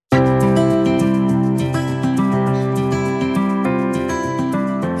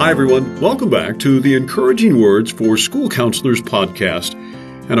Hi, everyone. Welcome back to the Encouraging Words for School Counselors podcast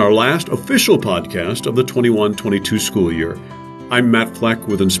and our last official podcast of the 21-22 school year. I'm Matt Fleck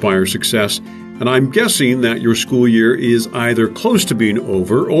with Inspire Success, and I'm guessing that your school year is either close to being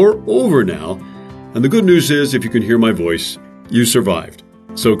over or over now. And the good news is, if you can hear my voice, you survived.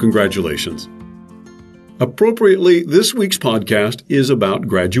 So congratulations. Appropriately, this week's podcast is about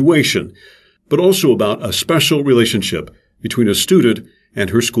graduation, but also about a special relationship between a student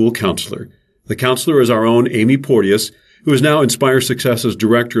and her school counselor. The counselor is our own Amy Porteous, who is now Inspire Success's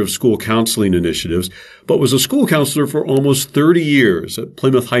Director of School Counseling Initiatives, but was a school counselor for almost 30 years at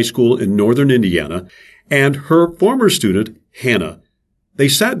Plymouth High School in northern Indiana, and her former student, Hannah. They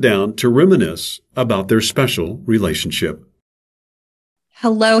sat down to reminisce about their special relationship.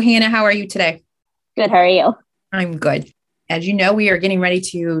 Hello, Hannah. How are you today? Good. How are you? I'm good. As you know, we are getting ready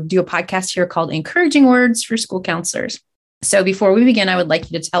to do a podcast here called Encouraging Words for School Counselors. So before we begin, I would like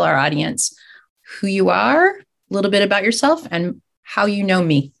you to tell our audience who you are, a little bit about yourself, and how you know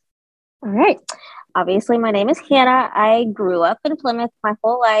me. All right. Obviously, my name is Hannah. I grew up in Plymouth my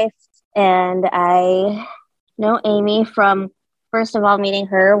whole life, and I know Amy from, first of all, meeting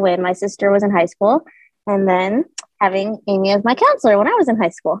her when my sister was in high school, and then having Amy as my counselor when I was in high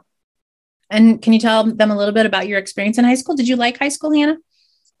school. And can you tell them a little bit about your experience in high school? Did you like high school, Hannah?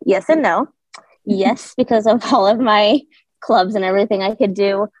 Yes and no. Yes, because of all of my clubs and everything I could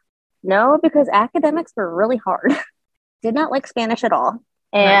do. No, because academics were really hard. Did not like Spanish at all.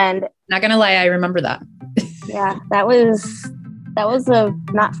 And not gonna lie, I remember that. Yeah, that was a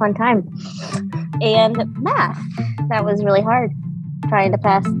not fun time. And math, that was really hard, trying to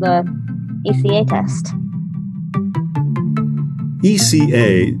pass the ECA test.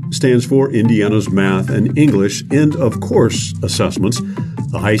 ECA stands for Indiana's Math and English End of Course Assessments,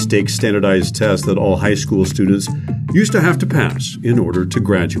 a high-stakes standardized test that all high school students used to have to pass in order to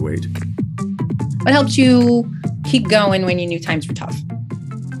graduate. What helped you keep going when you knew times were tough?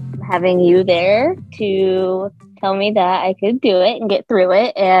 Having you there to tell me that I could do it and get through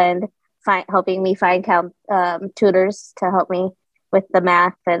it, and helping me find tutors to help me with the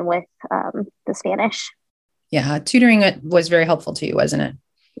math and with the Spanish. Yeah, tutoring was very helpful to you, wasn't it?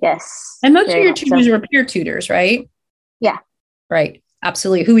 Yes. And most of your tutors were peer tutors, right? Yeah. Right.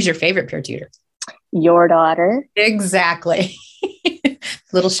 Absolutely. Who was your favorite peer tutor? Your daughter. Exactly.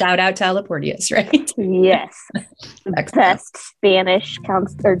 Little shout out to Ella Porteous, right? Yes. The best Spanish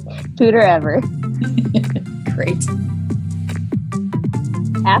counselor tutor ever. Great.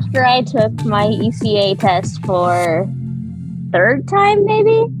 After I took my ECA test for third time,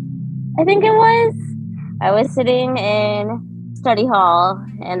 maybe, I think it was, I was sitting in study hall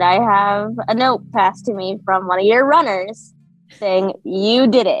and I have a note passed to me from one of your runners saying, "You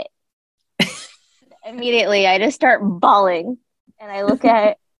did it." Immediately, I just start bawling and I look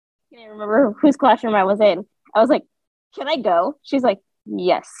at, I can't remember whose classroom I was in. I was like, "Can I go?" She's like,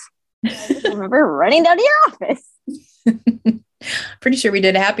 "Yes." I just remember running down to your office. Pretty sure we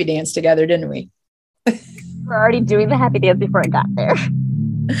did a happy dance together, didn't we? We're already doing the happy dance before I got there.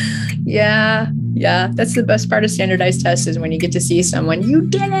 Yeah. That's the best part of standardized tests is when you get to see someone, "You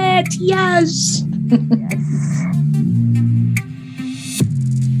did it. Yes." Yes.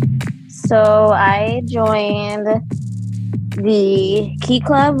 So I joined the Key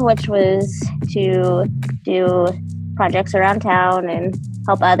Club, which was to do projects around town and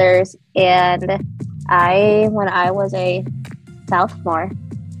help others. And when I was a sophomore,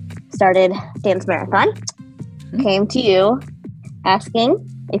 started Dance Marathon, came to you asking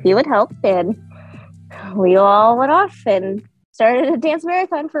if you would help, and we all went off and started a Dance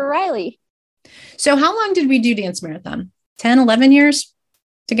Marathon for Riley. So how long did we do Dance Marathon? 10, 11 years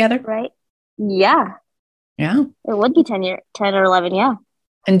together? Right. Yeah. Yeah. It would be 10 or 11. Yeah.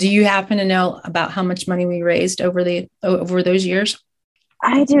 And do you happen to know about how much money we raised over those years?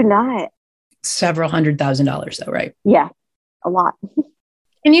 I do not. Several $100,000 though, right? Yeah. A lot.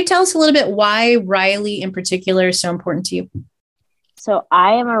 Can you tell us a little bit why Riley in particular is so important to you? So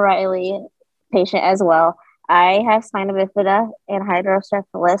I am a Riley patient as well. I have spina bifida and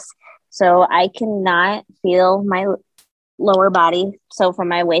hydrocephalus, so I cannot feel my lower body, so from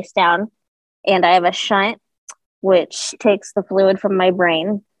my waist down. And I have a shunt, which takes the fluid from my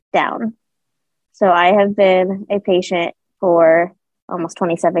brain down. So I have been a patient for almost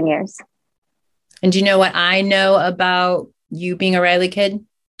 27 years. And do you know what I know about you being a Riley kid?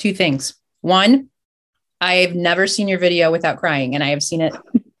 2 things. 1, I've never seen your video without crying, and I have seen it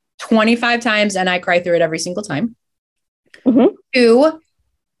 25 times and I cry through it every single time. Mm-hmm. 2,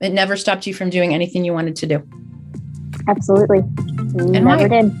 it never stopped you from doing anything you wanted to do. Absolutely. It never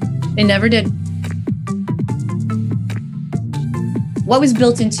did. It never did. What was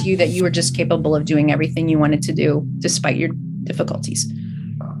built into you that you were just capable of doing everything you wanted to do despite your difficulties?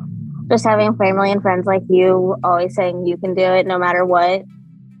 Just having family and friends like you always saying you can do it no matter what.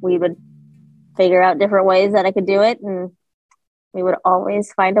 We would figure out different ways that I could do it, and we would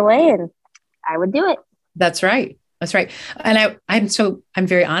always find a way, and I would do it. That's right. That's right. And I'm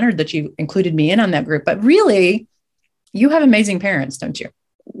very honored that you included me in on that group, but really you have amazing parents, don't you?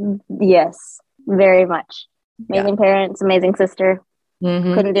 Yes, very much. Amazing parents, amazing sister.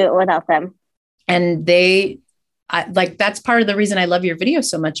 Mm-hmm. Couldn't do it without them. And that's part of the reason I love your video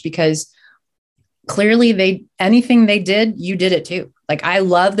so much, because clearly anything they did, you did it too. Like, I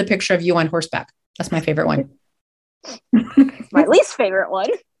love the picture of you on horseback. That's my favorite one. My least favorite one.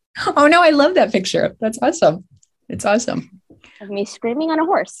 Oh no, I love that picture. That's awesome. It's awesome. Of me screaming on a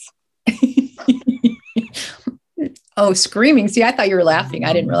horse. Oh, screaming. See, I thought you were laughing.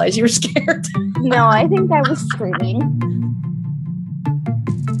 I didn't realize you were scared. No, I think I was screaming.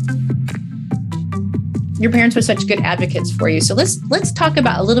 Your parents were such good advocates for you. So let's talk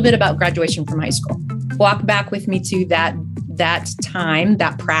a little bit about graduation from high school. Walk back with me to that time,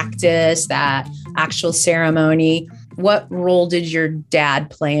 that practice, that actual ceremony. What role did your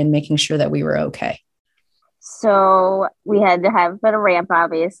dad play in making sure that we were okay? So we had to have a ramp,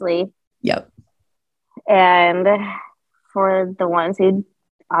 obviously. Yep. And for the ones who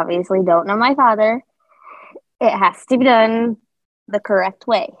obviously don't know my father, it has to be done the correct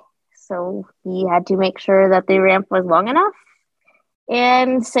way. So he had to make sure that the ramp was long enough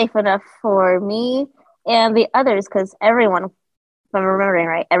and safe enough for me and the others, because everyone, if I'm remembering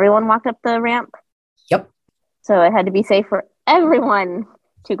right, everyone walked up the ramp. Yep. So it had to be safe for everyone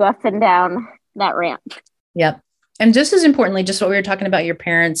to go up and down that ramp. Yep. And just as importantly, just what we were talking about, your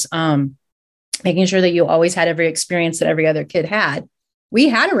parents, making sure that you always had every experience that every other kid had. We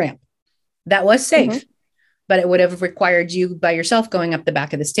had a ramp that was safe, but it would have required you by yourself going up the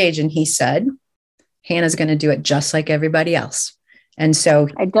back of the stage. And he said, Hannah's going to do it just like everybody else. And so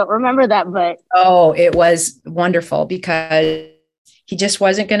I don't remember that, but it was wonderful, because he just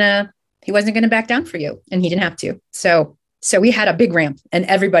wasn't going to back down for you, and he didn't have to. So we had a big ramp and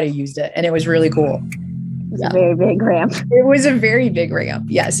everybody used it, and it was really cool. It's a very big ramp. It was a very big ramp.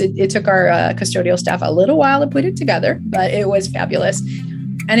 Yes, it took our custodial staff a little while to put it together, but it was fabulous,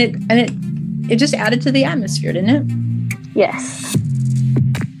 and it just added to the atmosphere, didn't it? Yes.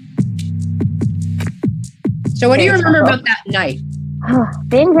 So, what do you remember about that night?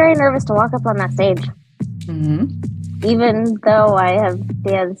 Being very nervous to walk up on that stage. Mm-hmm. Even though I have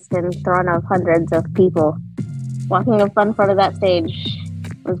danced in front of hundreds of people, walking up in front of that stage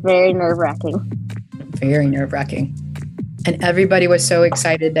was very nerve-wracking. Very nerve-wracking. And everybody was so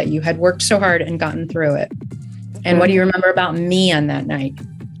excited that you had worked so hard and gotten through it. And what do you remember about me on that night?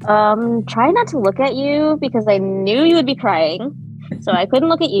 Try not to look at you, because I knew you would be crying. So I couldn't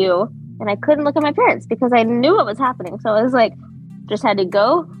look at you, and I couldn't look at my parents because I knew what was happening. So I was like, just had to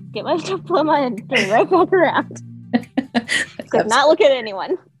go get my diploma and turn right back around. Could not look at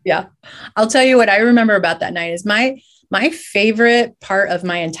anyone. Yeah. I'll tell you what I remember about that night is my favorite part of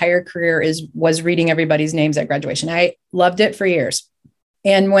my entire career was reading everybody's names at graduation. I loved it for years.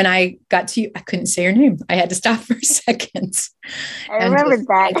 And when I got to you, I couldn't say your name. I had to stop for a second. I remembered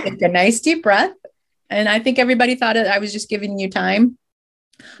that. I took a nice deep breath. And I think everybody thought I was just giving you time.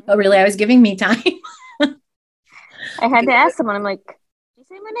 But really, I was giving me time. I had to ask someone, I'm like, did you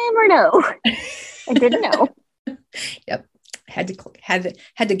say my name or no? I didn't know. Yep. Had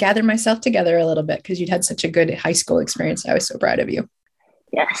to gather myself together a little bit, because you'd had such a good high school experience. I was so proud of you.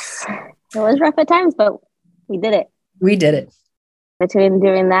 Yes. It was rough at times, but we did it. We did it. Between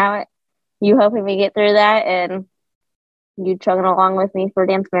doing that, you helping me get through that, and you chugging along with me for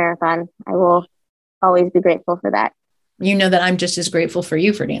Dance Marathon, I will always be grateful for that. You know that I'm just as grateful for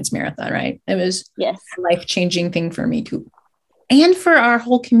you for Dance Marathon, right? It was a life-changing thing for me too. And for our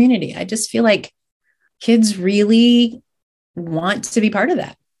whole community. I just feel like kids really want to be part of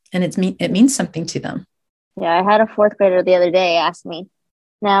that. And it means something to them. Yeah, I had a fourth grader the other day ask me,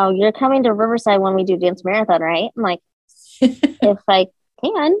 now you're coming to Riverside when we do Dance Marathon, right? I'm like, if I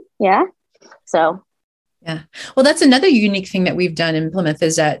can, yeah. So. Yeah. Well, that's another unique thing that we've done in Plymouth,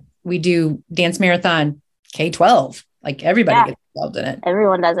 is that we do Dance Marathon K-12. Like, everybody gets involved in it.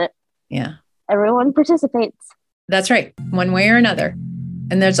 Everyone does it. Yeah. Everyone participates. That's right. One way or another.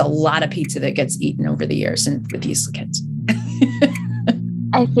 And there's a lot of pizza that gets eaten over the years and with these kids.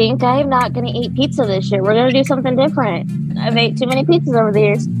 I think I'm not going to eat pizza this year. We're going to do something different. I've ate too many pizzas over the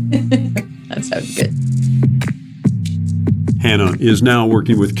years. That sounds good. Hannah is now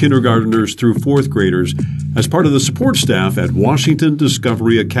working with kindergarteners through fourth graders as part of the support staff at Washington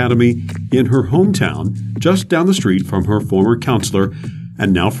Discovery Academy in her hometown, just down the street from her former counselor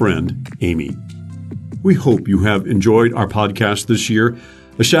and now friend, Amy. We hope you have enjoyed our podcast this year.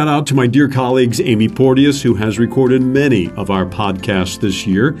 A shout out to my dear colleagues, Amy Porteous, who has recorded many of our podcasts this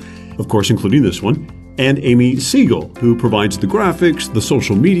year, of course, including this one, and Amy Siegel, who provides the graphics, the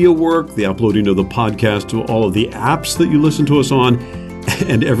social media work, the uploading of the podcast to all of the apps that you listen to us on,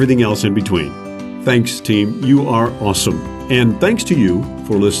 and everything else in between. Thanks, team. You are awesome. And thanks to you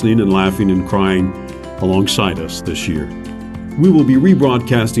for listening and laughing and crying alongside us this year. We will be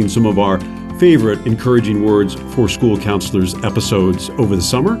rebroadcasting some of our favorite Encouraging Words for School Counselors episodes over the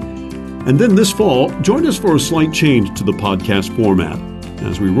summer. And then this fall, join us for a slight change to the podcast format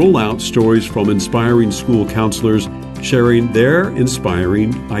as we roll out stories from inspiring school counselors sharing their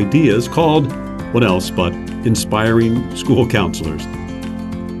inspiring ideas called, what else but Inspiring School Counselors.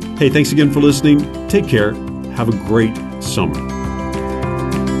 Hey, thanks again for listening. Take care. Have a great summer.